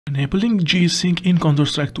Enabling G-Sync in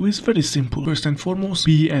Counter-Strike 2 is very simple. First and foremost,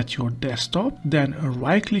 be at your desktop, then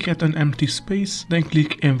right click at an empty space, then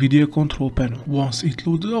click NVIDIA control panel. Once it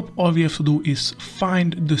loaded up, all we have to do is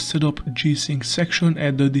find the setup G-Sync section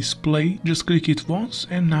at the display. Just click it once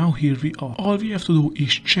and now here we are. All we have to do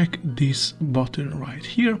is check this button right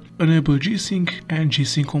here, enable G-Sync and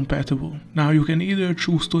G-Sync compatible. Now you can either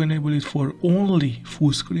choose to enable it for only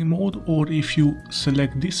full screen mode, or if you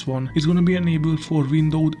select this one, it's going to be enabled for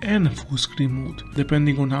windowed and full screen mode.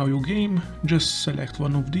 Depending on how you game, just select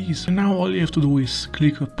one of these. And now all you have to do is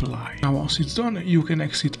click apply. Now once it's done, you can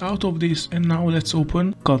exit out of this, and now let's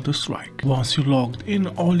open Counter-Strike. Once you're logged in,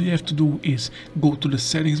 all you have to do is go to the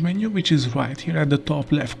settings menu, which is right here at the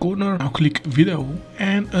top left corner. Now click video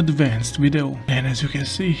and advanced video. And as you can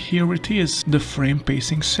see, here it is, the frame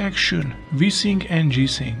pacing section, V-Sync and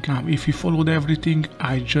G-Sync. Now if you followed everything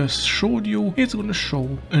I just showed you, it's gonna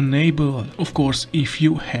show enable. Of course, if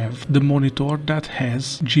you have the monitor that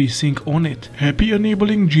has G-Sync on it. Happy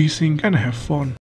enabling G-Sync and have fun.